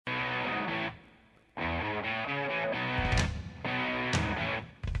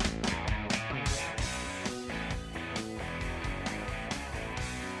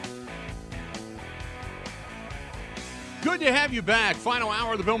good to have you back. Final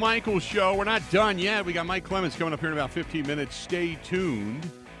hour of the Bill Michaels Show. We're not done yet. We got Mike Clemens coming up here in about 15 minutes. Stay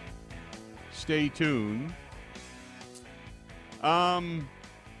tuned. Stay tuned.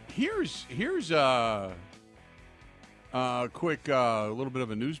 Here's a quick little bit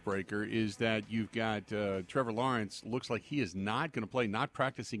of a newsbreaker is that you've got Trevor Lawrence. Looks like he is not going to play, not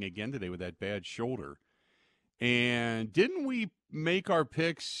practicing again today with that bad shoulder. And didn't we make our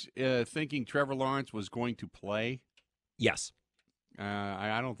picks thinking Trevor Lawrence was going to play? Yes.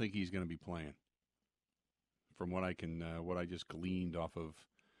 I don't think he's going to be playing. From what I just gleaned off of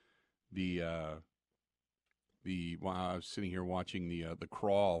while I was sitting here watching the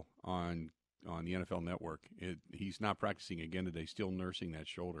crawl on the NFL Network. He's not practicing again today, still nursing that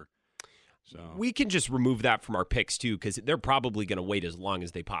shoulder. So we can just remove that from our picks too, because they're probably going to wait as long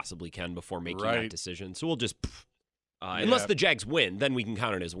as they possibly can before making that decision. So we'll just, unless the Jags win, then we can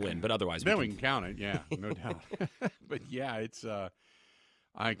count it as a win. But otherwise, we can count it. Yeah, no doubt. But yeah, it's.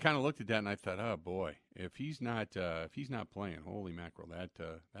 I kind of looked at that and I thought, oh boy, if he's not playing, holy mackerel,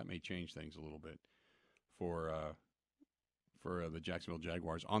 that may change things a little bit for the Jacksonville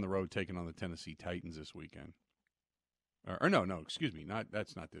Jaguars on the road taking on the Tennessee Titans this weekend. Or no, excuse me,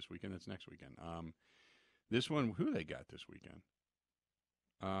 that's not this weekend. That's next weekend. This one, who they got this weekend?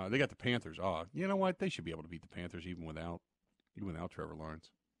 They got the Panthers. Oh, you know what? They should be able to beat the Panthers even without Trevor Lawrence.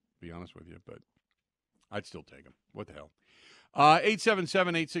 To be honest with you, but I'd still take him. What the hell?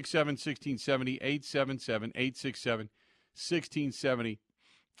 877-867-1670.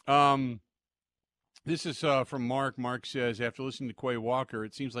 877-867-1670. This is from Mark. Mark says, after listening to Quay Walker,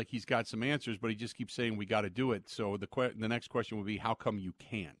 it seems like he's got some answers, but he just keeps saying we got to do it. So the next question would be, how come you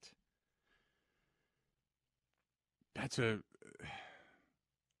can't? That's a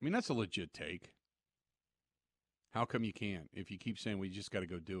legit take. How come you can't? If you keep saying we just got to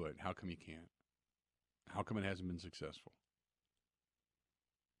go do it, how come you can't? How come it hasn't been successful?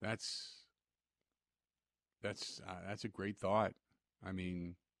 That's a great thought. I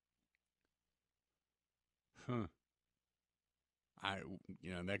mean,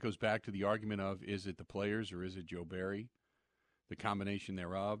 that goes back to the argument of, is it the players or is it Joe Barry? The combination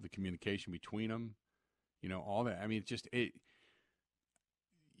thereof, the communication between them, all that. I mean,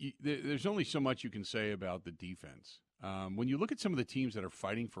 there's only so much you can say about the defense. When you look at some of the teams that are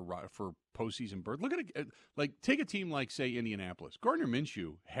fighting for postseason berth, look at it. Take a team like, say, Indianapolis. Gardner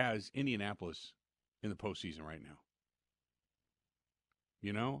Minshew has Indianapolis in the postseason right now.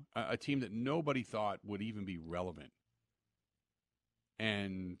 A team that nobody thought would even be relevant.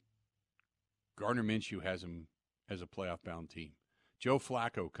 And Gardner Minshew has him as a playoff-bound team. Joe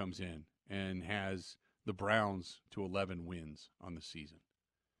Flacco comes in and has the Browns to 11 wins on the season.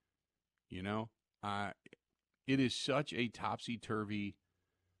 It is such a topsy-turvy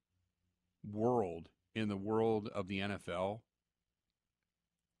world in the world of the NFL.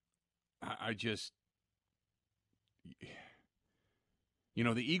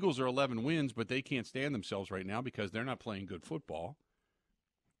 The Eagles are 11 wins, but they can't stand themselves right now because they're not playing good football.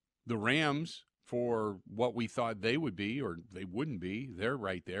 The Rams, for what we thought they would be or they wouldn't be, they're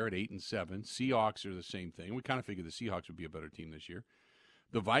right there at 8-7. Seahawks are the same thing. We kind of figured the Seahawks would be a better team this year.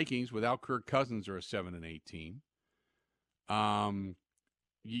 The Vikings, without Kirk Cousins, are a 7-8 team.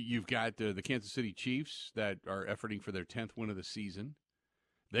 You've got the Kansas City Chiefs that are efforting for their 10th win of the season.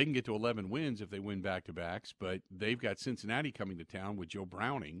 They can get to 11 wins if they win back-to-backs, but they've got Cincinnati coming to town with Joe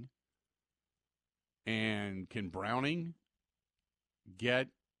Browning. And can Browning get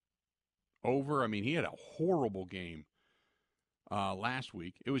over? I mean, he had a horrible game last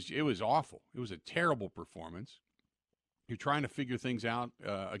week. It was awful. It was a terrible performance. You're trying to figure things out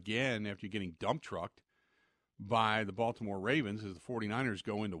again after you're getting dump trucked by the Baltimore Ravens as the 49ers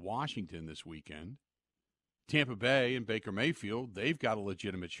go into Washington this weekend. Tampa Bay and Baker Mayfield, they've got a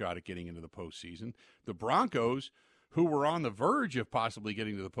legitimate shot at getting into the postseason. The Broncos, who were on the verge of possibly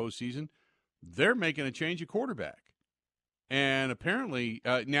getting to the postseason, they're making a change of quarterback. And apparently,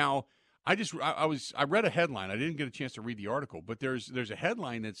 now I read a headline. I didn't get a chance to read the article, but there's a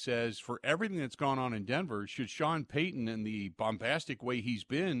headline that says, for everything that's gone on in Denver, should Sean Payton and the bombastic way he's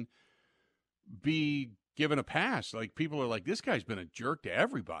been be given a pass? Like, people are like, this guy's been a jerk to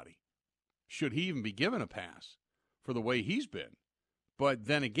everybody. Should he even be given a pass for the way he's been? But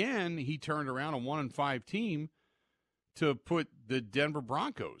then again, he turned around a 1-5 team to put the Denver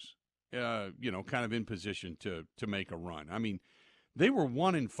Broncos, kind of in position to make a run. I mean, they were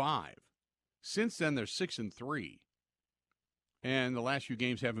 1-5. Since then, they're 6-3. And the last few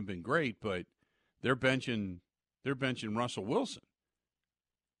games haven't been great, but they're benching Russell Wilson.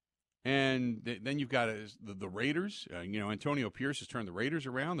 And then you've got the Raiders. Antonio Pierce has turned the Raiders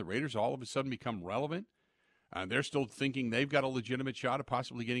around. The Raiders all of a sudden become relevant. They're still thinking they've got a legitimate shot of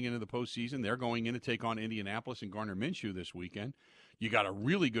possibly getting into the postseason. They're going in to take on Indianapolis and Gardner Minshew this weekend. You got a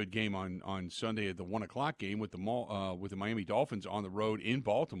really good game on Sunday at the 1 o'clock game with the Miami Dolphins on the road in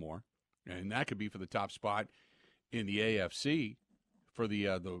Baltimore, and that could be for the top spot in the AFC for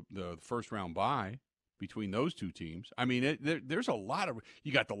the first round bye between those two teams. I mean, there's a lot of –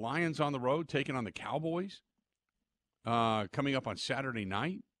 you got the Lions on the road taking on the Cowboys coming up on Saturday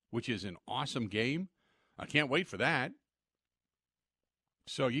night, which is an awesome game. I can't wait for that.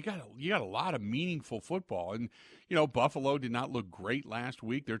 So you got a lot of meaningful football. And, Buffalo did not look great last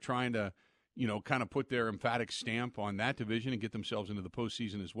week. They're trying to, kind of put their emphatic stamp on that division and get themselves into the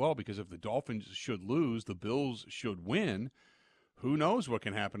postseason as well, because if the Dolphins should lose, the Bills should win. Who knows what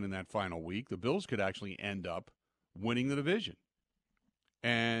can happen in that final week? The Bills could actually end up winning the division.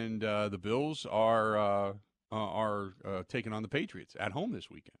 And the Bills are taking on the Patriots at home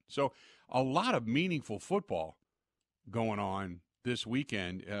this weekend. So a lot of meaningful football going on this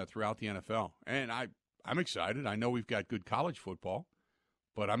weekend throughout the NFL. And I'm excited. I know we've got good college football,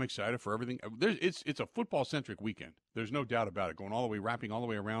 but I'm excited for everything. It's a football-centric weekend. There's no doubt about it, wrapping all the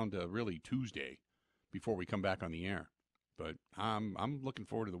way around really Tuesday before we come back on the air. But I'm looking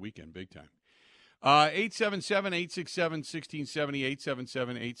forward to the weekend big time.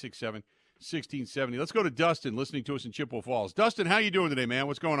 877-867-1670, 877-867-1670. Let's go to Dustin, listening to us in Chippewa Falls. Dustin, how you doing today, man?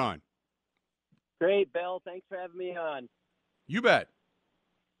 What's going on? Great, Bill. Thanks for having me on. You bet.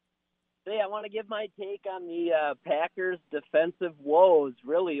 Hey, I want to give my take on the Packers' defensive woes,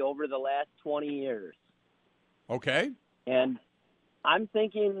 really, over the last 20 years. Okay. And I'm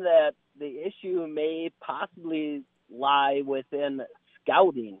thinking that the issue may possibly lie within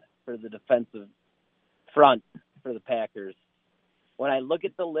scouting for the defensive front for the Packers. When I look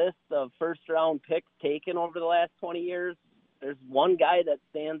at the list of first-round picks taken over the last 20 years, there's one guy that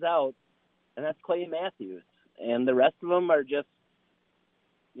stands out, and that's Clay Matthews. And the rest of them are just,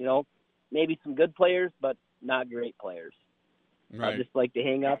 maybe some good players, but not great players. Right. I'd just like to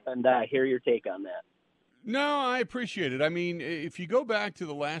hang up and hear your take on that. No, I appreciate it. I mean, if you go back to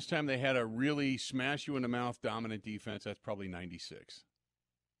the last time they had a really smash-you-in-the-mouth dominant defense, that's probably 96.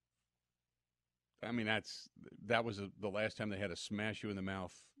 I mean, that was the last time they had a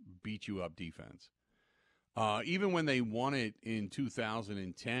smash-you-in-the-mouth, beat-you-up defense. Even when they won it in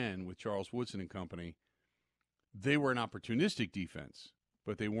 2010 with Charles Woodson and company, they were an opportunistic defense,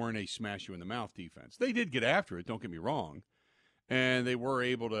 but they weren't a smash-you-in-the-mouth defense. They did get after it, don't get me wrong, and they were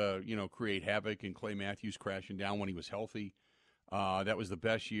able to, create havoc, and Clay Matthews crashing down when he was healthy. That was the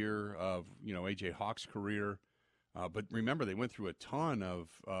best year of, A.J. Hawk's career. But remember, they went through a ton of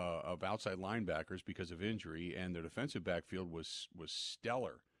outside linebackers because of injury, and their defensive backfield was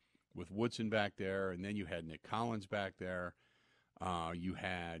stellar with Woodson back there, and then you had Nick Collins back there. You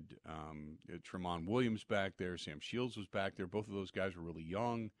had Tremont Williams back there. Sam Shields was back there. Both of those guys were really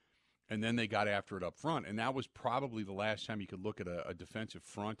young. And then they got after it up front. And that was probably the last time you could look at a defensive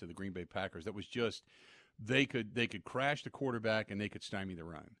front of the Green Bay Packers. That was just they could crash the quarterback and they could stymie the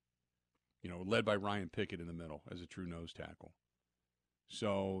run. Led by Ryan Pickett in the middle as a true nose tackle.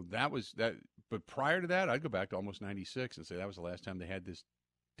 So that was that. But prior to that, I'd go back to almost 96 and say that was the last time they had this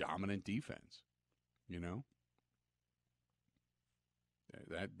dominant defense.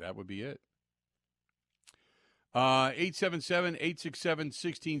 That would be it.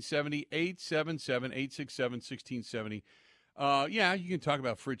 877-867-1670, 877-867-1670. Yeah, you can talk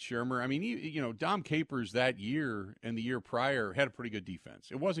about Fritz Shermer. I mean, Dom Capers that year and the year prior had a pretty good defense.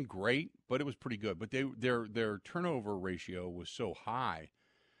 It wasn't great, but it was pretty good. But their turnover ratio was so high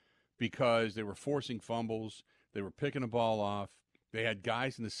because they were forcing fumbles. They were picking the ball off. They had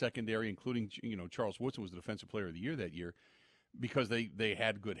guys in the secondary, including, Charles Woodson was the defensive player of the year that year because they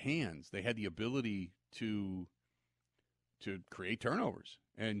had good hands. They had the ability to create turnovers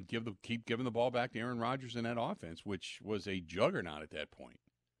and keep giving the ball back to Aaron Rodgers in that offense, which was a juggernaut at that point.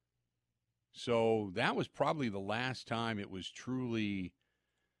 So that was probably the last time it was truly,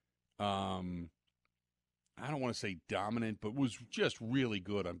 I don't want to say dominant, but was just really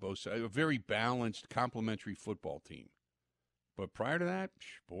good on both sides. A very balanced, complementary football team. But prior to that,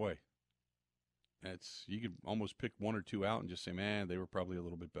 boy, you could almost pick one or two out and just say, man, they were probably a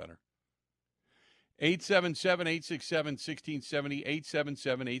little bit better. 877-867-1670,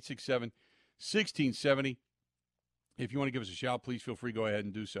 877-867-1670. If you want to give us a shout, please feel free to go ahead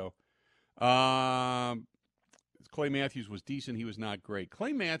and do so. Clay Matthews was decent. He was not great.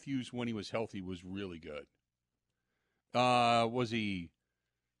 Clay Matthews, when he was healthy, was really good. Was he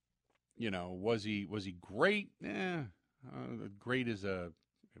great? Great is an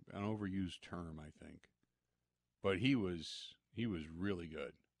overused term, I think. But he was really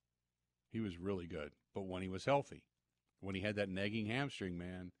good. He was really good. but when he was healthy. When he had that nagging hamstring,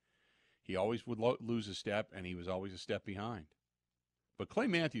 man, he always would lose a step, and he was always a step behind. But Clay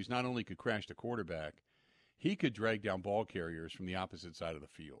Matthews not only could crash the quarterback, he could drag down ball carriers from the opposite side of the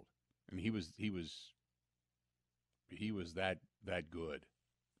field. I mean, he was that good,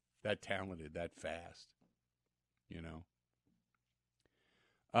 that talented, that fast, you know.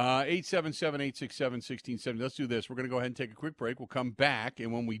 877-867-1670. Let's do this. We're going to go ahead and take a quick break. We'll come back,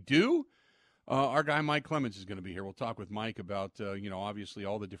 and when we do, our guy Mike Clemens is going to be here. We'll talk with Mike about, obviously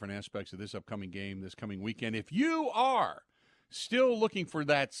all the different aspects of this upcoming game this coming weekend. If you are still looking for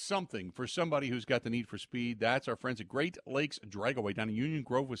that something for somebody who's got the need for speed, that's our friends at Great Lakes Dragaway down in Union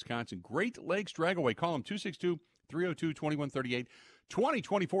Grove, Wisconsin. Great Lakes Dragaway. Call them 262-302-2138.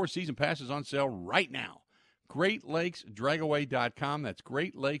 2024 season passes on sale right now. GreatLakesDragaway.com. That's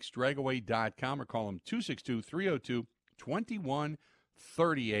GreatLakesDragaway.com, or call them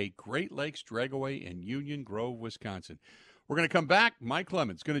 262-302-2138. Great Lakes Dragaway in Union Grove, Wisconsin. We're going to come back. Mike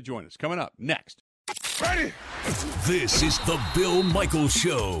Clemens going to join us. Coming up next. Ready? This is the Bill Michaels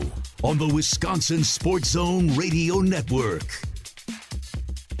Show on the Wisconsin Sports Zone Radio Network.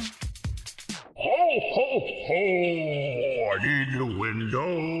 Ho, ho, ho! I need a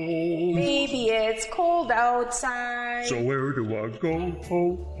window. Baby, it's cold outside. So where do I go?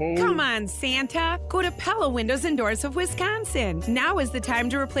 Ho, ho. Come on, Santa. Go to Pella Windows and Doors of Wisconsin. Now is the time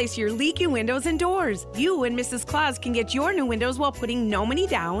to replace your leaky windows and doors. You and Mrs. Claus can get your new windows while putting no money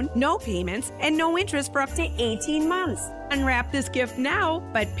down, no payments, and no interest for up to 18 months. Unwrap this gift now,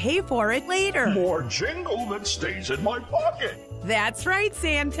 but pay for it later. More jingle that stays in my pocket. That's right,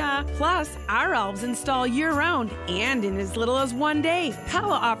 Santa. Plus, our elves install year-round and in as little as 1 day.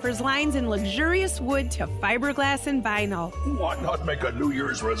 Pella offers lines in luxurious wood to fiberglass and vinyl. Why not make a New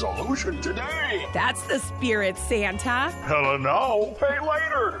Year's resolution today? That's the spirit, Santa. Pella now, pay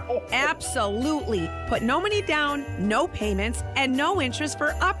later. Absolutely. Put no money down, no payments, and no interest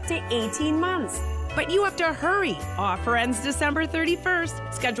for up to 18 months. But you have to hurry. Offer ends December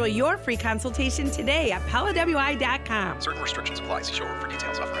 31st. Schedule your free consultation today at PellaWI.com. Certain restrictions apply. See showroom for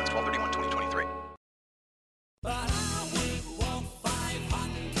details. Offer ends 12/31/2023.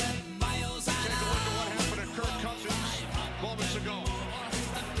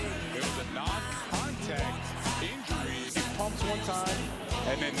 One time,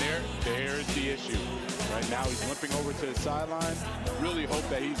 and then there's the issue. Right now he's limping over to the sideline. Really hope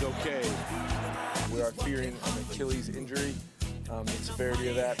that he's okay. We are fearing an Achilles injury. The severity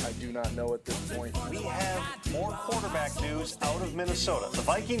of that, I do not know at this point. We have more quarterback news out of Minnesota. The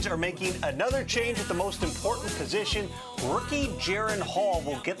Vikings are making another change at the most important position. Rookie Jaren Hall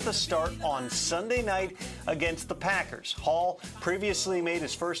will get the start on Sunday night against the Packers. Hall previously made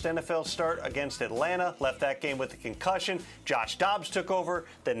his first NFL start against Atlanta, left that game with a concussion. Josh Dobbs took over,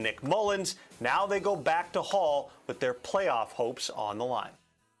 then Nick Mullins. Now they go back to Hall with their playoff hopes on the line.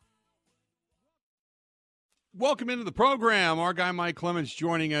 Welcome into the program. Our guy Mike Clemens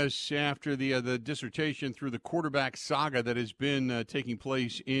joining us after the dissertation through the quarterback saga that has been taking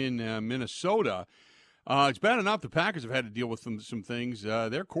place in Minnesota. It's bad enough the Packers have had to deal with some things.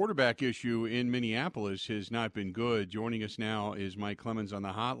 Their quarterback issue in Minneapolis has not been good. Joining us now is Mike Clemens on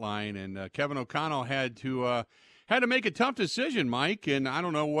the hotline, and Kevin O'Connell had to make a tough decision, Mike, and I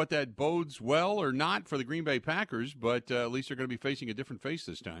don't know what that bodes well or not for the Green Bay Packers, but at least they're going to be facing a different face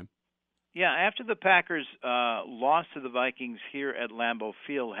this time. Yeah, after the Packers lost to the Vikings here at Lambeau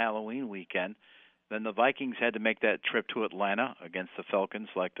Field Halloween weekend, then the Vikings had to make that trip to Atlanta against the Falcons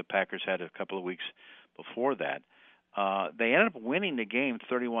like the Packers had a couple of weeks before that. They ended up winning the game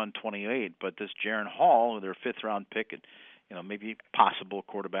 31-28, but this Jaren Hall, their fifth-round pick, and maybe possible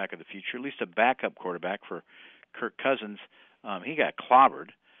quarterback of the future, at least a backup quarterback for Kirk Cousins, he got clobbered.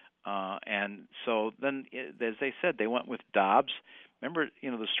 And so then, as they said, they went with Dobbs. Remember,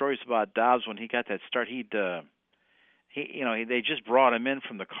 the stories about Dobbs when he got that start. They just brought him in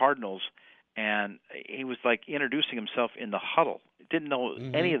from the Cardinals, and he was like introducing himself in the huddle. Didn't know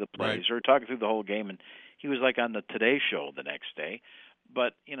any of the plays. Right. They were talking through the whole game, and he was like on the Today Show the next day.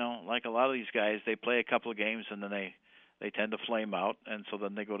 But like a lot of these guys, they play a couple of games and then they tend to flame out, and so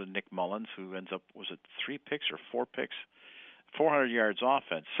then they go to Nick Mullins, who ends up 3 picks or 4 picks, 400 yards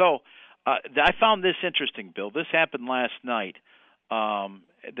offense. So I found this interesting, Bill. This happened last night.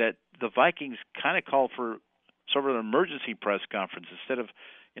 That the Vikings kind of called for sort of an emergency press conference instead of,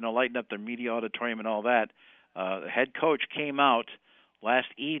 lighting up their media auditorium and all that. The head coach came out last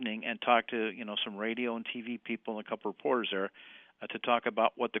evening and talked to, some radio and TV people and a couple reporters there to talk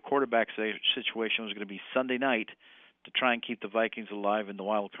about what the quarterback situation was going to be Sunday night to try and keep the Vikings alive in the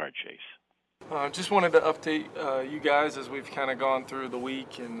wild card chase. Just wanted to update you guys as we've kind of gone through the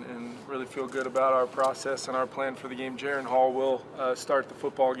week and really feel good about our process and our plan for the game. Jaron Hall will start the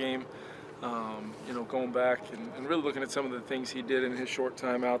football game. Going back and really looking at some of the things he did in his short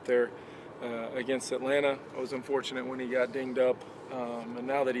time out there against Atlanta. I was unfortunate when he got dinged up, and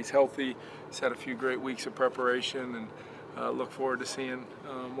now that he's healthy, he's had a few great weeks of preparation, and look forward to seeing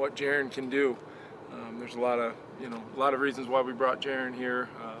what Jaron can do. There's a lot of reasons why we brought Jaron here.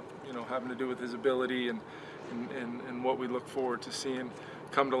 Having to do with his ability and what we look forward to seeing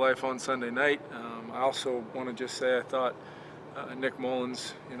come to life on Sunday night. I also want to just say I thought Nick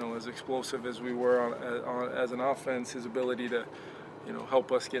Mullins, as explosive as we were as an offense, his ability to,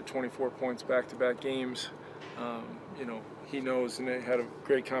 help us get 24 points back-to-back games. He knows, and I had a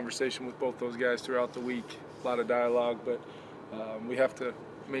great conversation with both those guys throughout the week. A lot of dialogue, but we have to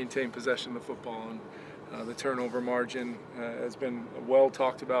maintain possession of the football, and the turnover margin has been well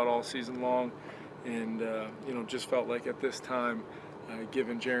talked about all season long, and just felt like at this time,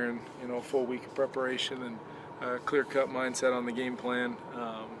 given Jaron a full week of preparation and a clear-cut mindset on the game plan,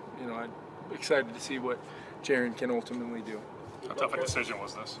 I'm excited to see what Jaron can ultimately do. How tough a decision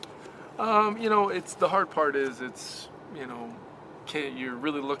was this? It's the hard part is you're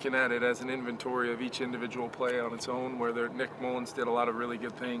really looking at it as an inventory of each individual play on its own, where Nick Mullins did a lot of really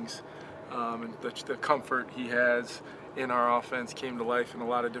good things. And the comfort he has in our offense came to life in a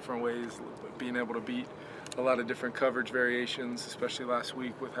lot of different ways, being able to beat a lot of different coverage variations, especially last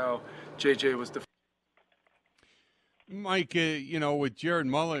week with how JJ was defending. Mike, with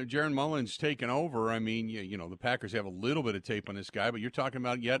Jaron Mullins taking over, I mean, the Packers have a little bit of tape on this guy, but you're talking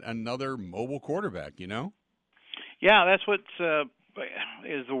about yet another mobile quarterback, Yeah, that's what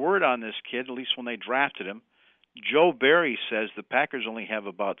is the word on this kid, at least when they drafted him. Joe Barry says the Packers only have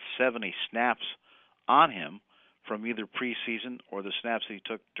about 70 snaps on him from either preseason or the snaps that he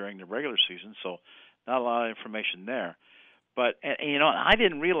took during the regular season, so not a lot of information there. But I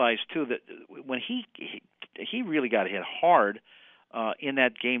didn't realize too that when he really got hit hard in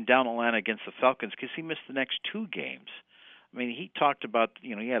that game down Atlanta against the Falcons because he missed the next two games. I mean, he talked about,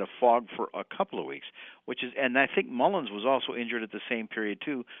 he had a fog for a couple of weeks, and I think Mullins was also injured at the same period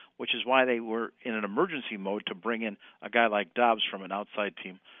too, which is why they were in an emergency mode to bring in a guy like Dobbs from an outside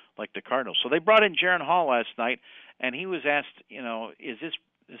team like the Cardinals. So they brought in Jaron Hall last night, and he was asked,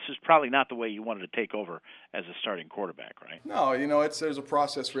 this is probably not the way you wanted to take over as a starting quarterback, right? No, there's a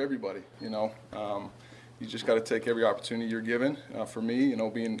process for everybody, You just got to take every opportunity you're given. For me,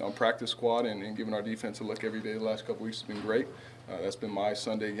 being on practice squad and giving our defense a look every day the last couple weeks has been great. That's been my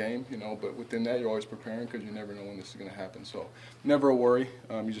Sunday game, but within that, you're always preparing because you never know when this is going to happen. So never a worry.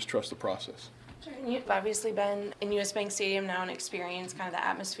 You just trust the process. You've obviously been in US Bank Stadium now and experienced kind of the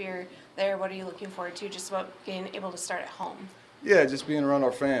atmosphere there. What are you looking forward to just about being able to start at home? Yeah, just being around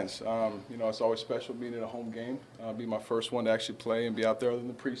our fans. It's always special being in a home game. Be my first one to actually play and be out there other than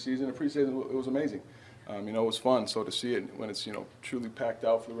the preseason. The preseason, it was amazing. It was fun. So to see it when it's truly packed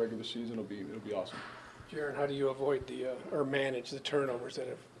out for the regular season, it'll be awesome. Jaron, how do you avoid or manage the turnovers that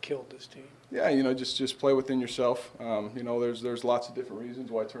have killed this team? Yeah, just play within yourself. There's lots of different reasons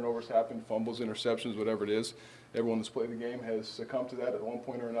why turnovers happen, fumbles, interceptions, whatever it is. Everyone that's played the game has succumbed to that at one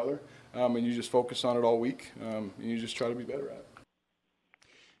point or another, and you just focus on it all week, and you just try to be better at it.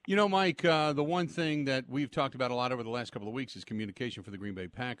 Mike, the one thing that we've talked about a lot over the last couple of weeks is communication for the Green Bay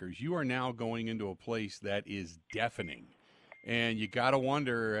Packers. You are now going into a place that is deafening. And you got to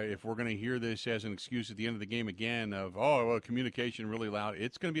wonder if we're going to hear this as an excuse at the end of the game again of, communication really loud.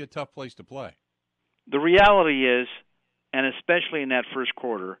 It's going to be a tough place to play. The reality is, and especially in that first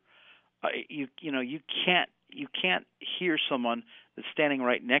quarter, you can't hear someone that's standing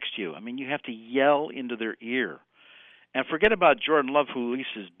right next to you. I mean, you have to yell into their ear. And forget about Jordan Love, who at least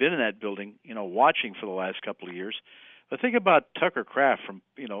has been in that building, watching for the last couple of years. But think about Tucker Kraft from,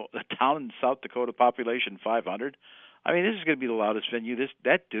 a town in South Dakota, population 500. I mean, this is going to be the loudest venue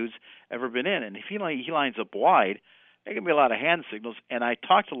that dude's ever been in. And if he lines up wide, there can be a lot of hand signals. And I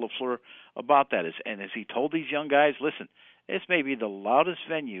talked to LaFleur about that. And as he told these young guys, listen, this may be the loudest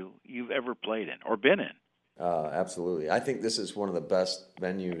venue you've ever played in or been in. Absolutely. I think this is one of the best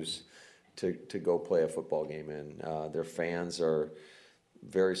venues to go play a football game in. Their fans are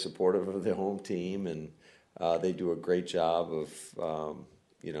very supportive of the home team, and they do a great job of,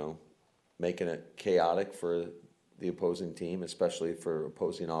 making it chaotic for the opposing team, especially for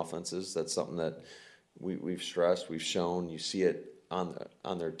opposing offenses. That's something that we've stressed, we've shown. You see it on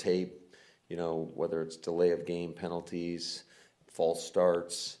their tape, whether it's delay of game penalties, false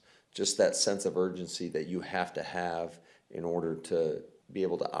starts, just that sense of urgency that you have to have in order to be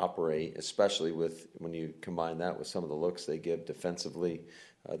able to operate, especially when you combine that with some of the looks they give defensively.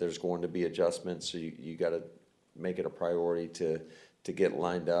 There's going to be adjustments, so you got to make it a priority to get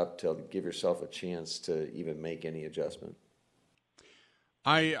lined up, to give yourself a chance to even make any adjustment.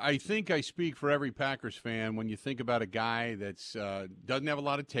 I think I speak for every Packers fan when you think about a guy that's doesn't have a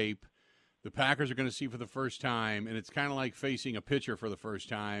lot of tape. The Packers are going to see for the first time, and it's kind of like facing a pitcher for the first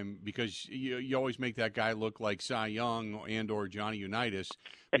time because you always make that guy look like Cy Young and or Johnny Unitas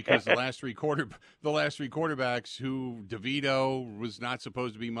because the last three quarterbacks who DeVito was not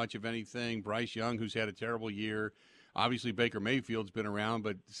supposed to be much of anything, Bryce Young, who's had a terrible year. Obviously, Baker Mayfield's been around,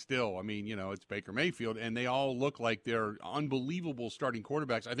 but still, I mean, it's Baker Mayfield, and they all look like they're unbelievable starting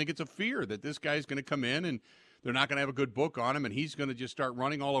quarterbacks. I think it's a fear that this guy's going to come in and they're not going to have a good book on him, and he's going to just start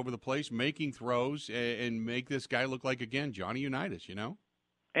running all over the place, making throws, and make this guy look like, again, Johnny Unitas,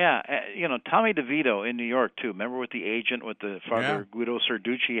 Yeah, Tommy DeVito in New York, too. Remember with the agent with the Father Guido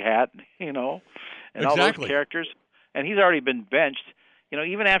Sarducci hat, and all those characters? And he's already been benched.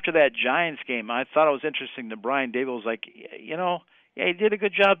 Even after that Giants game, I thought it was interesting that Brian Daboll was like, yeah, he did a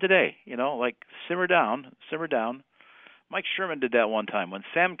good job today. Simmer down. Mike Sherman did that one time when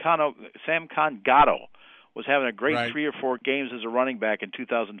Sam Congatto was having a great 3 or 4 games as a running back in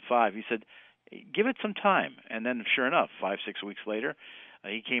 2005. He said, give it some time. And then sure enough, 5-6 weeks later,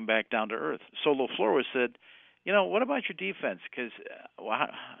 he came back down to earth. So LaFleur said, what about your defense? Because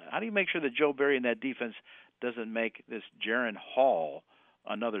how do you make sure that Joe Barry and that defense doesn't make this Jaren Hall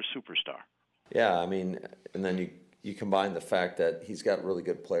another superstar? Yeah, I mean, and then you combine the fact that he's got really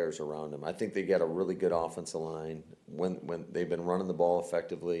good players around him. I think they got a really good offensive line. When they've been running the ball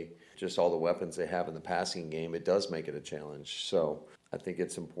effectively, just all the weapons they have in the passing game, it does make it a challenge. So I think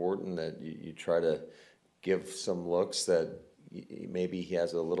it's important that you try to give some looks that maybe he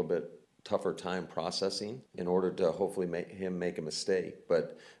has a little bit tougher time processing in order to hopefully make a mistake.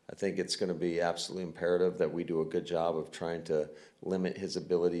 But I think it's going to be absolutely imperative that we do a good job of trying to limit his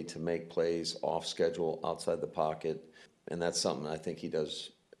ability to make plays off schedule, outside the pocket, and that's something I think he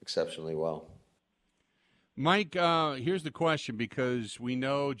does exceptionally well. Mike, here's the question, because we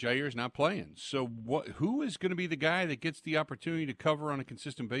know Jair's not playing. So who is going to be the guy that gets the opportunity to cover on a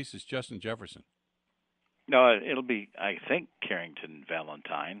consistent basis Justin Jefferson? No, it'll be, I think, Carrington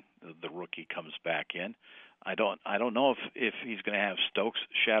Valentine. The rookie comes back in. I don't know if he's going to have Stokes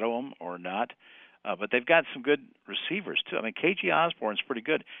shadow him or not, but they've got some good receivers too. I mean, KG Osborne's pretty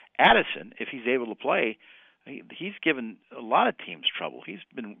good. Addison, if he's able to play, he's given a lot of teams trouble. He's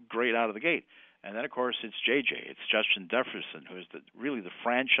been great out of the gate. And then, of course, it's JJ. It's Justin Jefferson, who is really the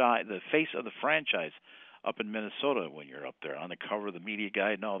face of the franchise up in Minnesota when you're up there on the cover of the media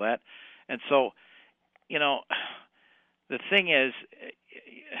guide and all that. And so, the thing is,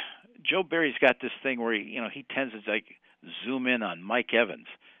 Joe Barry's got this thing where he tends to zoom in on Mike Evans,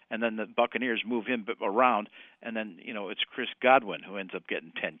 and then the Buccaneers move him around, and then it's Chris Godwin who ends up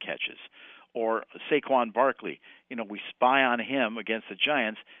getting 10 catches. Or Saquon Barkley, we spy on him against the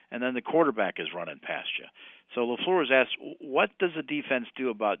Giants, and then the quarterback is running past you. So LaFleur was asked, what does the defense do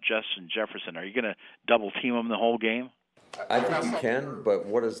about Justin Jefferson? Are you going to double team him the whole game? I think you can, but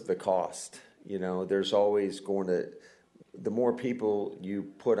what is the cost? There's always going to – the more people you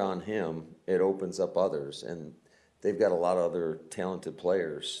put on him, it opens up others. And they've got a lot of other talented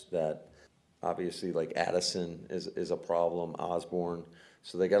players that obviously, like Addison is a problem, Osborne.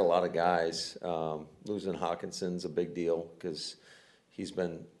 So they got a lot of guys. Losing Hawkinson's a big deal because he's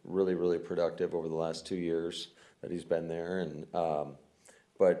been really, really productive over the last 2 years that he's been there. And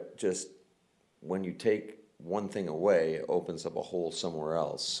but just when you take one thing away, it opens up a hole somewhere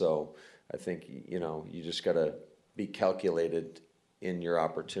else. So I think you just got to be calculated in your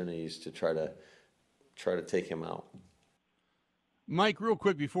opportunities to try to take him out. Mike, real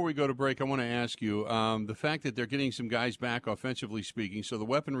quick before we go to break, I want to ask you, the fact that they're getting some guys back offensively speaking, so the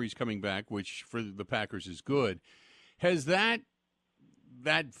weaponry's coming back, which for the Packers is good. Has that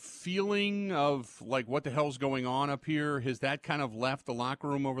feeling of like what the hell's going on up here, has that kind of left the locker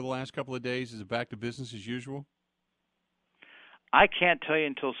room over the last couple of days? Is it back to business as usual? I can't tell you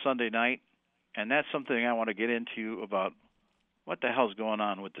until Sunday night, and that's something I want to get into about what the hell's going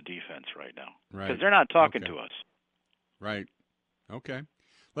on with the defense right now. Right. Because they're not talking to us. Right. Okay.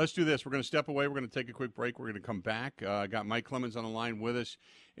 Let's do this. We're going to step away. We're going to take a quick break. We're going to come back. Got Mike Clemens on the line with us.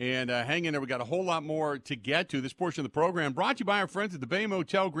 And hang in there. We got a whole lot more to get to. This portion of the program brought to you by our friends at the Bay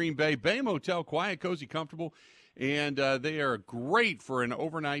Motel Green Bay. Bay Motel, quiet, cozy, comfortable. And they are great for an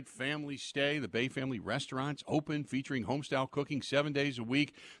overnight family stay. The Bay Family Restaurant's open, featuring homestyle cooking 7 days a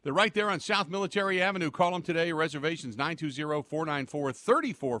week. They're right there on South Military Avenue. Call them today. Reservations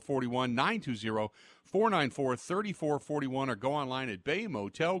 920-494-3441, 920-494-3441, or go online at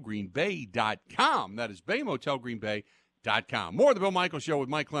baymotelgreenbay.com. That is baymotelgreenbay.com. More of the Bill Michaels Show with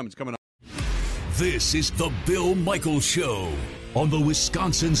Mike Clemens coming up. This is the Bill Michaels Show on the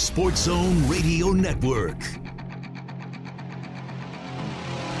Wisconsin Sports Zone Radio Network.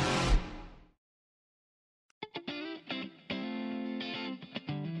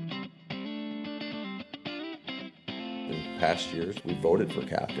 In past years, we voted for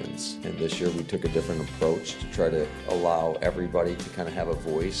captains, and this year we took a different approach to try to allow everybody to kind of have a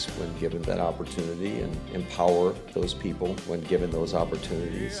voice when given that opportunity and empower those people when given those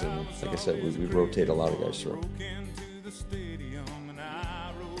opportunities. And like I said, we rotate a lot of guys through.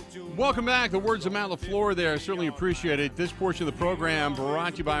 Welcome back. The words of Matt LaFleur there. I certainly appreciate it. This portion of the program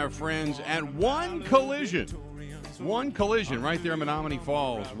brought to you by our friends at One Collision. One Collision right there in Menominee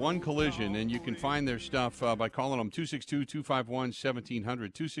Falls. One Collision. And you can find their stuff by calling them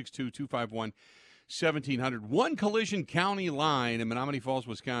 262-251-1700, 262-251-1700. One Collision County Line in Menominee Falls,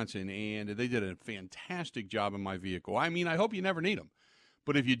 Wisconsin. And they did a fantastic job in my vehicle. I mean, I hope you never need them.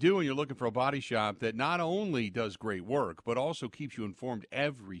 But if you do and you're looking for a body shop that not only does great work, but also keeps you informed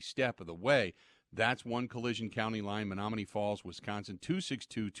every step of the way, that's One Collision County Line, Menominee Falls, Wisconsin,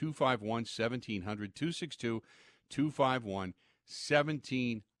 262-251-1700,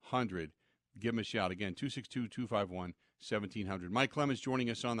 262-251-1700. Give them a shout. Again, 262-251-1700. Mike Clemens joining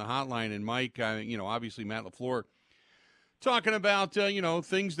us on the hotline. And, Mike, obviously Matt LaFleur talking about,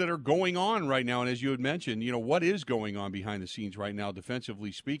 things that are going on right now. And as you had mentioned, what is going on behind the scenes right now,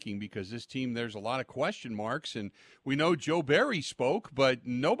 defensively speaking, because this team, there's a lot of question marks. And we know Joe Barry spoke, but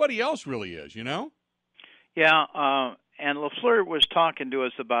nobody else really is, Yeah, and LaFleur was talking to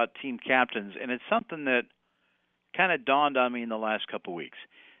us about team captains, and it's something that kind of dawned on me in the last couple of weeks.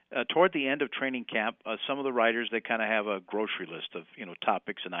 Toward the end of training camp, some of the writers, they kind of have a grocery list of,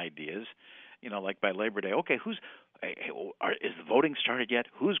 topics and ideas. Like by Labor Day, okay, is the voting started yet?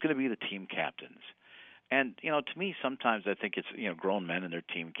 Who's going to be the team captains? And, to me, sometimes I think it's, grown men and their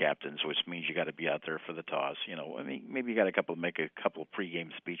team captains, which means you got to be out there for the toss. Maybe you got to make a couple of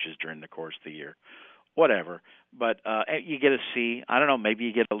pregame speeches during the course of the year, whatever. But you get a C. I don't know, maybe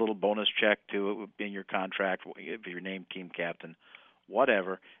you get a little bonus check too in your contract if you're named team captain,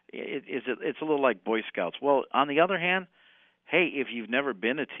 whatever. It's a little like Boy Scouts. Well, on the other hand, hey, if you've never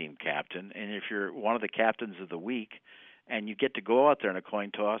been a team captain and if you're one of the captains of the week and you get to go out there in a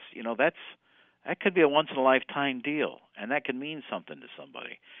coin toss, that could be a once-in-a-lifetime deal, and that could mean something to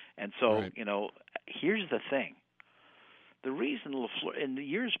somebody. And so, right. Here's the thing. The reason LaFleur, in the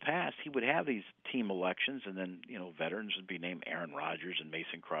years past, he would have these team elections, and then, veterans would be named Aaron Rodgers and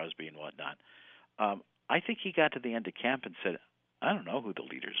Mason Crosby and whatnot. I think he got to the end of camp and said, I don't know who the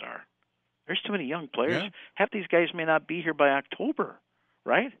leaders are. There's too many young players. Yeah. Half these guys may not be here by October,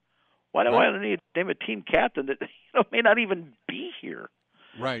 right? Why do I need to name a team captain that may not even be here?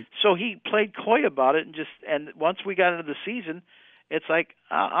 Right. So he played coy about it, and once we got into the season, it's like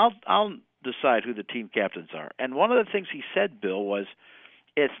I'll decide who the team captains are. And one of the things he said, Bill, was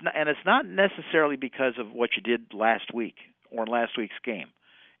it's not necessarily because of what you did last week or in last week's game.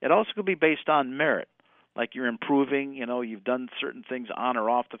 It also could be based on merit, like you're improving. You've done certain things on or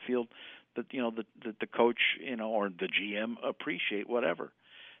off the field that the coach or the GM appreciate, whatever.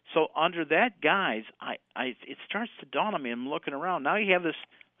 So under that guise, it starts to dawn on me. I'm looking around. Now you have this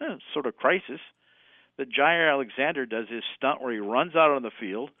sort of crisis that Jair Alexander does his stunt where he runs out on the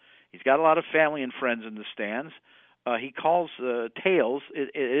field. He's got a lot of family and friends in the stands. He calls tails.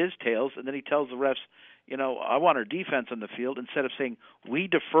 It is tails, and then he tells the refs, I want our defense on the field instead of saying we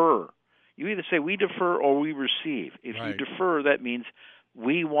defer. You either say we defer or we receive. If right. you defer, that means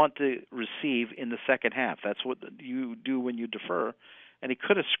we want to receive in the second half. That's what you do when you defer. And he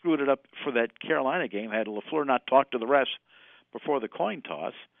could have screwed it up for that Carolina game had LaFleur not talked to the refs before the coin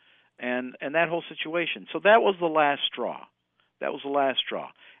toss and that whole situation. So that was the last straw.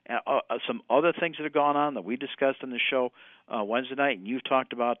 Some other things that have gone on that we discussed in the show Wednesday night and you've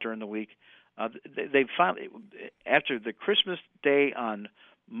talked about during the week, they finally, after the Christmas day on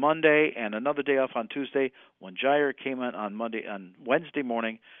Monday and another day off on Tuesday, when Jair came in on Wednesday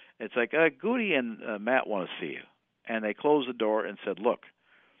morning, it's like, Goody and Matt want to see you. And they closed the door and said, look,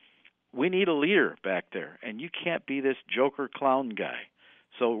 we need a leader back there, and you can't be this joker clown guy.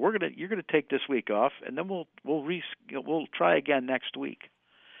 So you're gonna take this week off, and then we'll try again next week.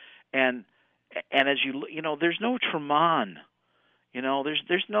 And as there's no Tremont,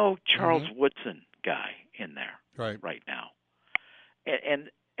 there's no Charles Woodson guy in there. right now.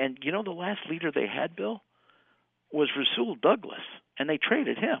 And you know the last leader they had, Bill, was Rasul Douglas, and they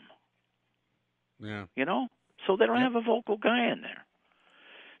traded him. Yeah. You know? So they don't have a vocal guy in there.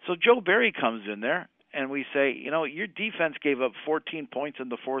 So Joe Barry comes in there, and we say, you know, your defense gave up 14 points in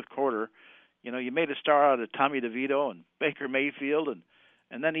the fourth quarter. You know, you made a star out of Tommy DeVito and Baker Mayfield,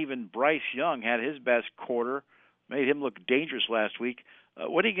 and then even Bryce Young had his best quarter, made him look dangerous last week.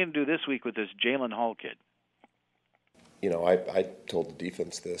 What are you going to do this week with this Jalen Hall kid? You know, I told the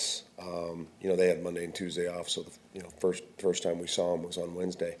defense this. You know, they had Monday and Tuesday off, so the first time we saw them was on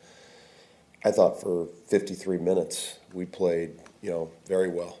Wednesday. I thought for 53 minutes we played, you know, very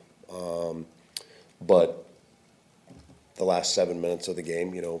well. But the last 7 minutes of the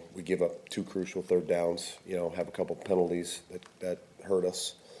game, you know, we give up 2 crucial third downs. You know, have a couple penalties that hurt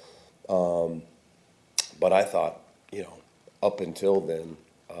us. But I thought, you know, up until then.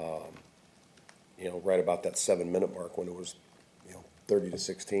 You know, right about that 7-minute mark when it was, you know,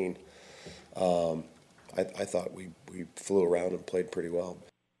 30-16, I thought we flew around and played pretty well.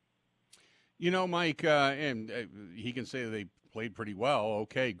 You know, Mike, and he can say they played pretty well.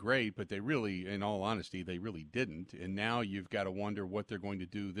 Okay, great, but they really, in all honesty, they really didn't. And now you've got to wonder what they're going to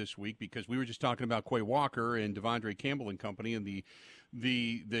do this week, because we were just talking about Quay Walker and Devondre Campbell and company, and the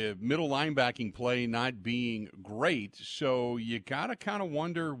middle linebacking play not being great. So you got to kind of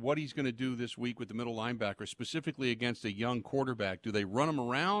wonder what he's going to do this week with the middle linebacker, specifically against a young quarterback. Do they run him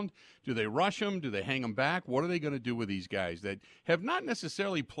around? Do they rush him? Do they hang him back? What are they going to do with these guys that have not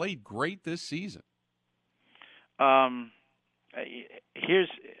necessarily played great this season? Here's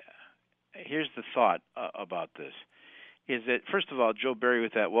the thought about this, is that, first of all, Joe Barry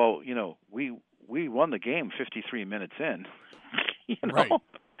with that, well, you know, we won the game 53 minutes in. You know, right.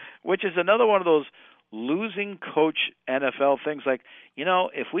 Which is another one of those losing coach NFL things. Like, you know,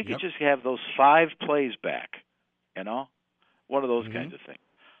 if we could just have those 5 plays back, you know, one of those kinds of things.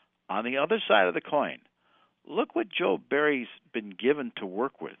 On the other side of the coin, look what Joe Barry's been given to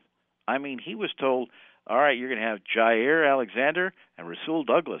work with. I mean, he was told, all right, you're going to have Jair Alexander and Rasul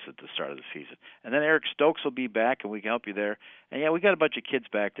Douglas at the start of the season. And then Eric Stokes will be back, and we can help you there. And, yeah, we got a bunch of kids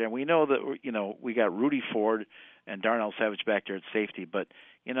back there. And we know that, you know, we got Rudy Ford and Darnell Savage back there at safety. But,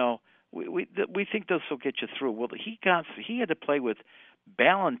 you know, we think this will get you through. Well, he had to play with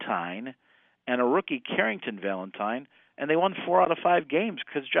Valentine and a rookie, Carrington Valentine, and they won 4 out of 5 games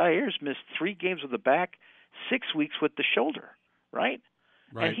because Jair's missed 3 games with the back, 6 weeks with the shoulder, right?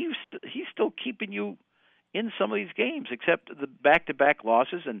 And he's still keeping you in some of these games, except the back-to-back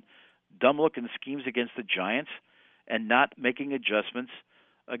losses and dumb-looking schemes against the Giants and not making adjustments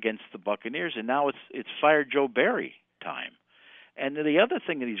against the Buccaneers. And now it's fired Joe Barry time. And the other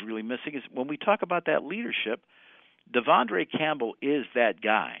thing that he's really missing is when we talk about that leadership, Devondre Campbell is that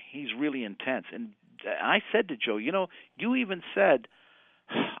guy. He's really intense. And I said to Joe, you know, you even said,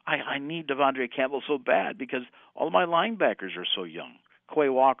 I need Devondre Campbell so bad because all of my linebackers are so young. Quay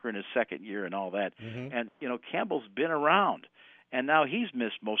Walker in his second year and all that. Mm-hmm. And, you know, Campbell's been around. And now he's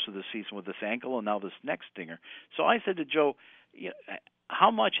missed most of the season with this ankle and now this neck stinger. So I said to Joe, you know, how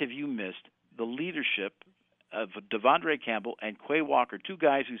much have you missed the leadership of Devondre Campbell and Quay Walker, 2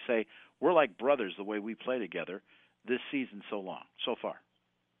 guys who say, we're like brothers the way we play together this season so far?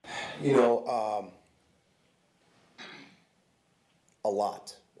 You know, a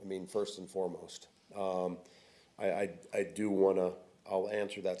lot. I mean, first and foremost. I do want to, I'll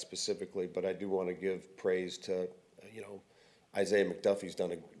answer that specifically, but I do want to give praise to, you know, Isaiah McDuffie's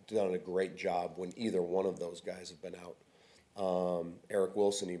done a great job when either one of those guys have been out. Eric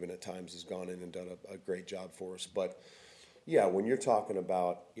Wilson even at times has gone in and done a great job for us. But yeah, when you're talking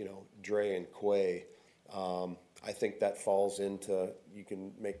about, you know, Dre and Quay, I think that falls into, you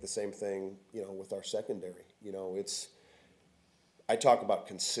can make the same thing, you know, with our secondary. You know, I talk about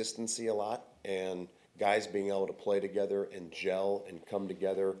consistency a lot and guys being able to play together and gel and come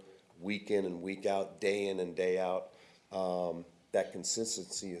together week in and week out, day in and day out. That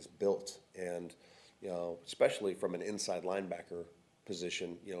consistency is built, and you know, especially from an inside linebacker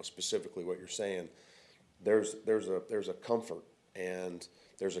position, you know, specifically what you're saying, there's a comfort and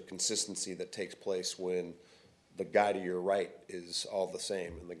there's a consistency that takes place when the guy to your right is all the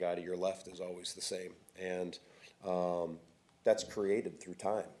same and the guy to your left is always the same, and that's created through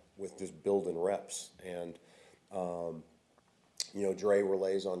time with just building reps. And you know, Dre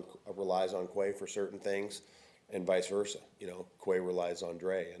relies on Quay for certain things, and vice versa. You know, Quay relies on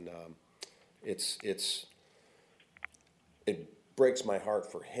Dre, and it breaks my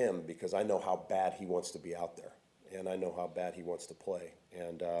heart for him because I know how bad he wants to be out there, and I know how bad he wants to play.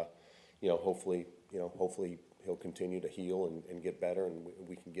 And you know, hopefully he'll continue to heal and get better, and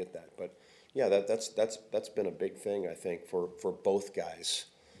we can get that. But Yeah, that's been a big thing, I think, for both guys,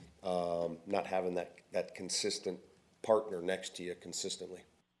 not having that consistent partner next to you consistently.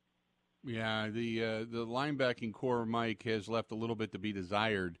 Yeah, the linebacking core, Mike, has left a little bit to be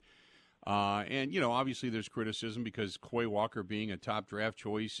desired. And, obviously there's criticism because Quay Walker being a top draft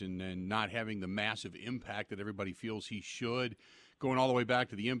choice and not having the massive impact that everybody feels he should, going all the way back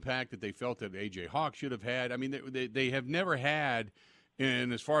to the impact that they felt that A.J. Hawk should have had. I mean, they have never had,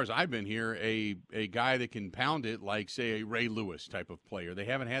 and as far as I've been here, a guy that can pound it like, say, a Ray Lewis type of player. They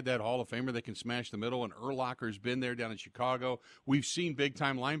haven't had that Hall of Famer that can smash the middle, and Urlacher's been there down in Chicago. We've seen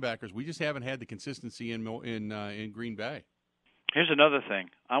big-time linebackers. We just haven't had the consistency in Green Bay. Here's another thing.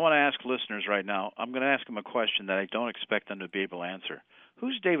 I want to ask listeners right now. I'm going to ask them a question that I don't expect them to be able to answer.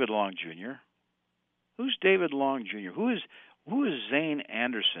 Who's David Long Jr.? Who's David Long Jr.? Who is Zane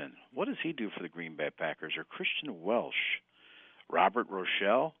Anderson? What does he do for the Green Bay Packers? Or Christian Welsh? Robert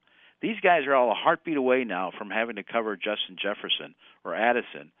Rochelle? These guys are all a heartbeat away now from having to cover Justin Jefferson or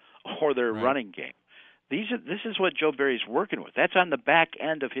Addison or their running game. This is what Joe Barry's working with. That's on the back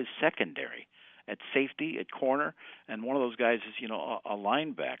end of his secondary. At safety, at corner, and one of those guys is, a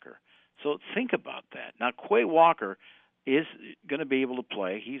linebacker. So think about that. Now, Quay Walker is going to be able to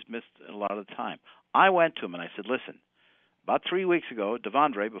play. He's missed a lot of the time. I went to him and I said, listen, about 3 weeks ago,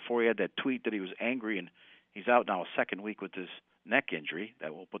 Devondre, before he had that tweet that he was angry and he's out now a second week with his neck injury,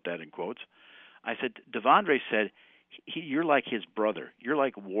 that we'll put that in quotes, I said, Devondre said, you're like his brother. You're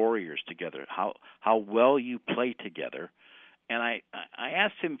like warriors together, how well you play together. And I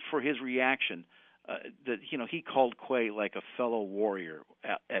asked him for his reaction that, he called Quay like a fellow warrior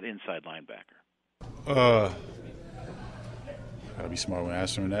at inside linebacker. Gotta be smart when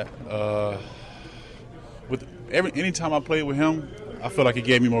answering that. Anytime I played with him, I feel like he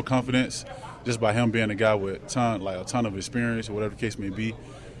gave me more confidence just by him being a guy with a ton of experience or whatever the case may be.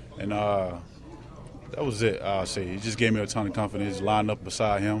 And that was it, I'll say. He just gave me a ton of confidence, lined up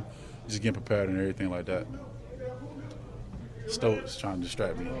beside him, just getting prepared and everything like that. Stokes trying to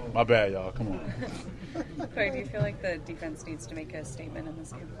distract me. My bad, y'all. Come on. Quay, do you feel like the defense needs to make a statement in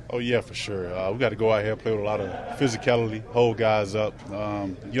this game? Oh, yeah, for sure. We got to go out here, play with a lot of physicality, hold guys up,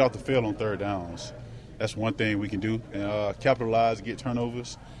 get off the field on third downs. That's one thing we can do. And capitalize, get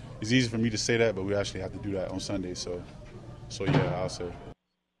turnovers. It's easy for me to say that, but we actually have to do that on Sunday. So yeah, I'll say.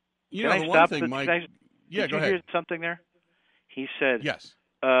 Can I stop thing, Mike. Did go you ahead. hear something there? He said, yes.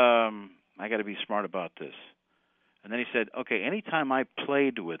 I got to be smart about this. And then he said, okay, anytime I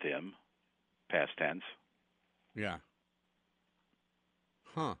played with him, past tense. Yeah.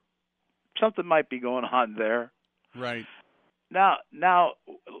 Huh. Something might be going on there. Right. Now,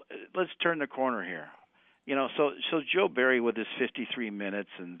 let's turn the corner here. So Joe Barry with his 53 minutes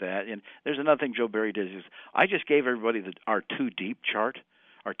and that, and there's another thing Joe Barry did is I just gave everybody our too deep chart.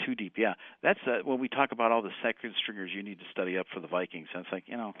 Or too deep, yeah. That's when we talk about all the second stringers you need to study up for the Vikings. And it's like,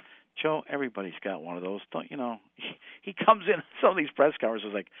 Joe, everybody's got one of those. Don't he comes in some of these press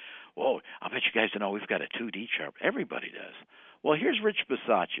conferences like, whoa, I bet you guys don't know we've got a 2D chart. Everybody does. Well, here's Rich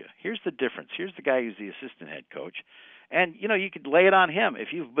Bisaccia. Here's the difference. Here's the guy who's the assistant head coach. And, you could lay it on him. If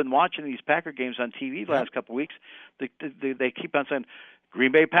you've been watching these Packer games on TV the last couple of weeks, they keep on saying,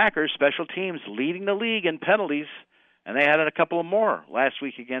 Green Bay Packers, special teams, leading the league in penalties. And they added a couple of more last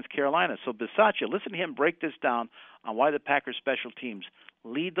week against Carolina. So Bisaccia, listen to him break this down on why the Packers special teams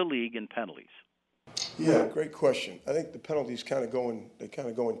lead the league in penalties. Yeah, great question. I think the penalties kind of go in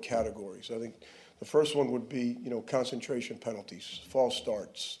categories. I think the first one would be, concentration penalties, false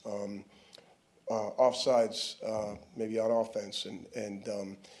starts, offsides, maybe on offense, and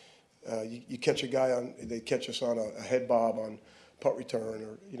you catch a guy they catch us on a head bob on punt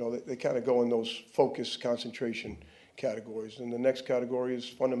return, or they kind of go in those focus concentration categories. And the next category is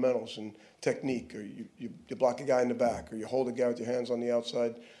fundamentals and technique, or you block a guy in the back, or you hold a guy with your hands on the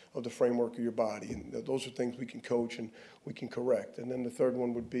outside of the framework of your body. And those are things we can coach and we can correct. And then the third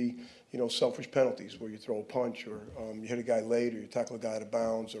one would be, selfish penalties, where you throw a punch, or you hit a guy late, or you tackle a guy out of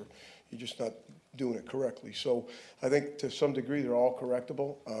bounds, or you're just not doing it correctly. So I think to some degree they're all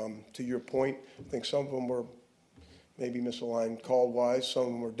correctable. To your point, I think some of them were maybe misaligned call-wise. Some of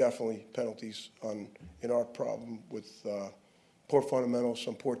them were definitely penalties in our problem with poor fundamentals,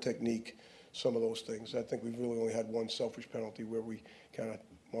 some poor technique, some of those things. I think we've really only had one selfish penalty where we kind of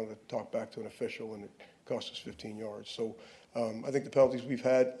wanted to talk back to an official and it cost us 15 yards. So I think the penalties we've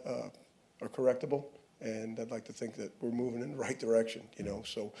had are correctable, and I'd like to think that we're moving in the right direction,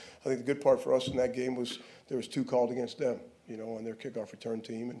 So I think the good part for us in that game was there was 2 called against them, on their kickoff return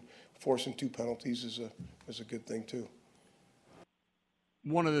team, and forcing 2 penalties is a good thing too.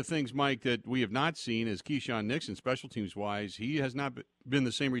 one of the things, Mike, that we have not seen is Keyshawn Nixon, special teams wise. He has not been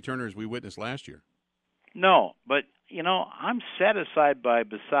the same returner as we witnessed last year. No, but I'm satisfied by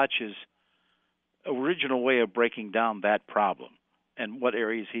Bisaccia's original way of breaking down that problem and what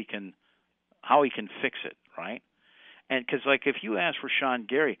areas how he can fix it, right? And because, like, if you ask for Sean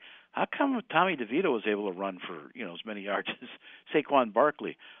Gary, how come Tommy DeVito was able to run for as many yards as Saquon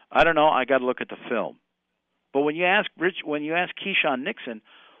Barkley? I don't know. I got to look at the film. But when you ask Keyshawn Nixon,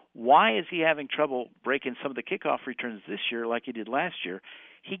 why is he having trouble breaking some of the kickoff returns this year like he did last year?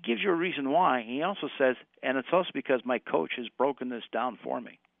 He gives you a reason why. He also says, and it's also because my coach has broken this down for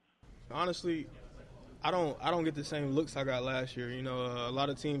me. Honestly, I don't get the same looks I got last year. A lot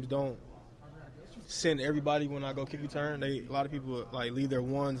of teams don't send everybody when I go kick return. A lot of people leave their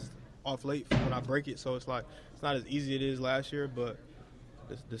ones off late when I break it, so it's not as easy as it is last year. But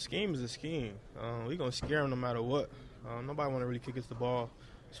the scheme is a scheme. We're gonna scare them no matter what. Nobody want to really kick us the ball,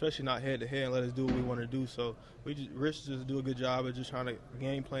 especially not head to head, and let us do what we want to do. So Rich just do a good job of just trying to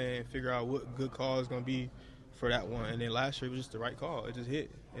game plan and figure out what good call is gonna be for that one. And then last year it was just the right call. It just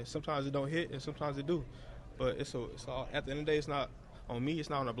hit. And sometimes it don't hit, and sometimes it do. But it's all at the end of the day. It's not on me. It's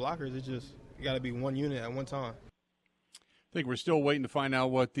not on the blockers. It's just you got to be one unit at one time. I think we're still waiting to find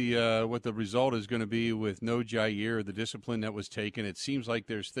out what the result is going to be with no Jair, the discipline that was taken. It seems like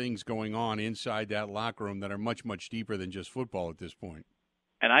there's things going on inside that locker room that are much, much deeper than just football at this point.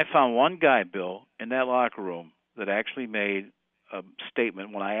 And I found one guy, Bill, in that locker room that actually made a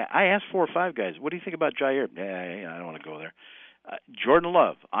statement when I asked 4 or 5 guys, what do you think about Jair? I don't want to go there. Jordan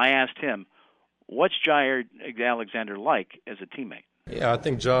Love, I asked him, what's Jair Alexander like as a teammate? Yeah, I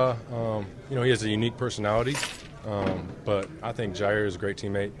think Ja, he has a unique personality, but I think Jair is a great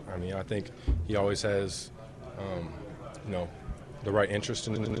teammate. I mean, I think he always has, the right interest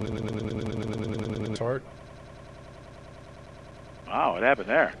in his heart. Wow, what happened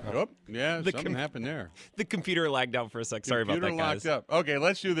there? Yeah, something happened there. The computer lagged out for a sec. Sorry about that, guys. Computer locked up. Okay,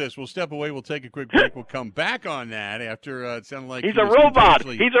 let's do this. We'll step away. We'll take a quick break. We'll come back on that after it sounded like he's a robot.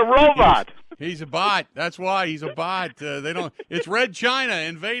 He's a robot. He's a bot. That's why he's a bot. They don't. It's Red China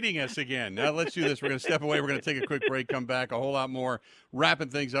invading us again. Now let's do this. We're going to step away. We're going to take a quick break. Come back. A whole lot more.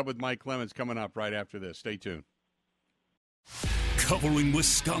 Wrapping things up with Mike Clemens coming up right after this. Stay tuned. Covering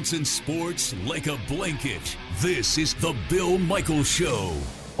Wisconsin sports like a blanket. This is the Bill Michaels Show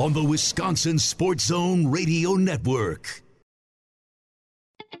on the Wisconsin Sports Zone Radio Network.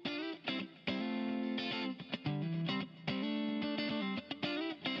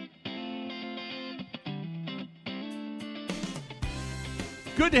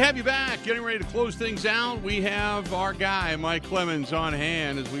 Good to have you back. Getting ready to close things out. We have our guy, Mike Clemens, on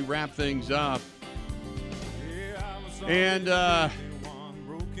hand as we wrap things up. And,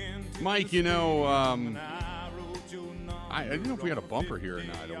 Mike, I don't know if we had a bumper here or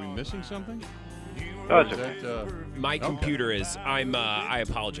not. Are we missing something? My computer is. I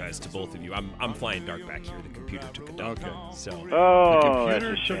apologize to both of you. I'm flying dark back here. The computer took a dump. Okay. So. Oh, the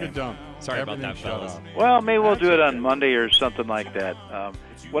computer took a dump. Sorry about that, fellas. Well, maybe we'll do it on Monday or something like that.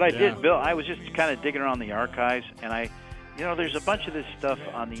 What I did, Bill, I was just kind of digging around the archives, and there's a bunch of this stuff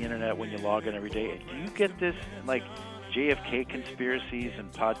on the internet when you log in every day. Do you get this, like, JFK conspiracies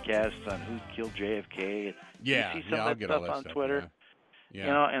and podcasts on who killed JFK? Yeah, you see some I'll of that get stuff all that on stuff, Twitter.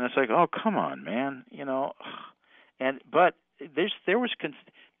 Yeah. And it's like, oh, come on, man, but this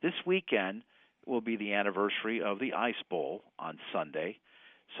weekend will be the anniversary of the Ice Bowl on Sunday.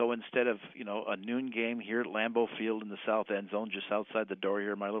 So instead of a noon game here at Lambeau Field in the south end zone, just outside the door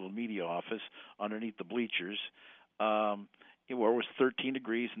here in my little media office, underneath the bleachers, where it was 13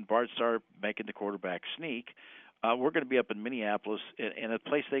 degrees and Bart Starr making the quarterback sneak. We're going to be up in Minneapolis in a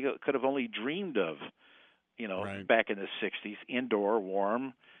place they could have only dreamed of, back in the 60s, indoor,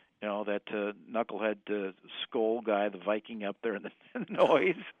 warm, that knucklehead skull guy, the Viking up there, and the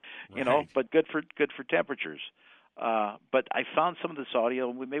noise, but good for temperatures. But I found some of this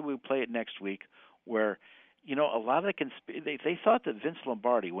audio, maybe we'll play it next week, where, a lot of they thought that Vince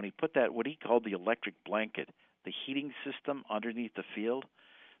Lombardi, when he put that, what he called the electric blanket, the heating system underneath the field,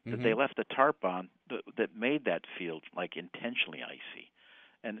 that they left a tarp on that made that field like intentionally icy,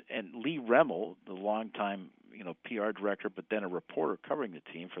 and Lee Remmel, the longtime PR director, but then a reporter covering the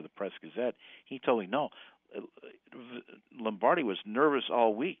team for the Press Gazette, he told me no, Lombardi was nervous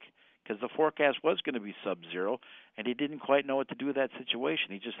all week because the forecast was going to be sub-zero, and he didn't quite know what to do with that situation.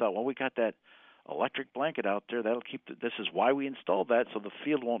 He just thought, well, we got that electric blanket out there that'll keep. This is why we installed that, so the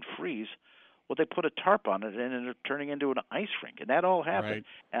field won't freeze. Well, they put a tarp on it, and it's turning into an ice rink, and that all happened.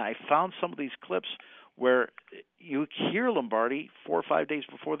 Right. And I found some of these clips where you hear Lombardi 4 or 5 days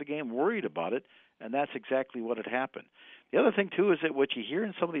before the game worried about it, and that's exactly what had happened. The other thing, too, is that what you hear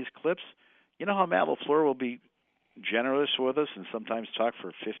in some of these clips, you know how Matt LaFleur will be generous with us and sometimes talk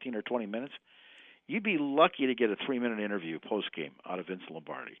for 15 or 20 minutes? You'd be lucky to get a 3-minute interview post-game out of Vince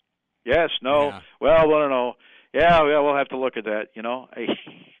Lombardi. Yes, no, Yeah. well, I don't know. Yeah, we'll have to look at that, you know.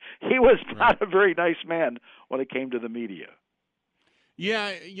 He was not a very nice man when it came to the media.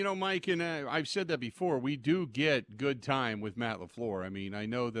 Yeah, you know, Mike, and I've said that before, we do get good time with Matt LaFleur. I mean, I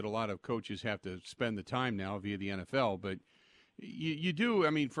know that a lot of coaches have to spend the time now via the NFL, but you do, I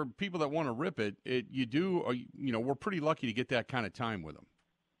mean, for people that want to rip it, you do, you know, we're pretty lucky to get that kind of time with them.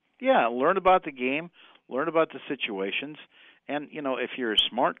 Yeah, learn about the game, learn about the situations, and, you know, if you're a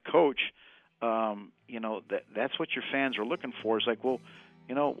smart coach, you know, that's what your fans are looking for. It's like, well,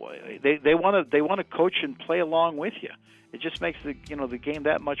 you know, they want to coach and play along with you. It just makes the game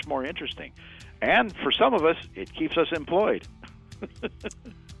that much more interesting. And for some of us, it keeps us employed.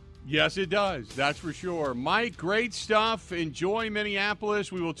 Yes, it does. That's for sure. Mike, great stuff. Enjoy Minneapolis.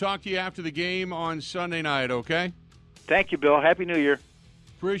 We will talk to you after the game on Sunday night, okay? Thank you, Bill. Happy New Year.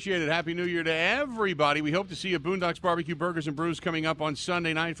 Appreciate it. Happy New Year to everybody. We hope to see you at Boondocks Barbecue Burgers and Brews coming up on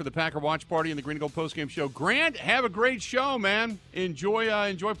Sunday night for the Packer Watch Party and the Green and Gold Postgame Show. Grant, have a great show, man. Enjoy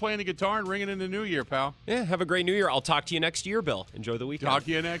playing the guitar and ringing in the new year, pal. Yeah, have a great New Year. I'll talk to you next year, Bill. Enjoy the weekend. Talk to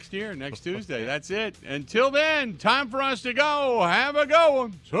you next year, next Tuesday. That's it. Until then, time for us to go. Have a good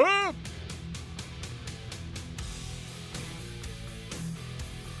one. See ya.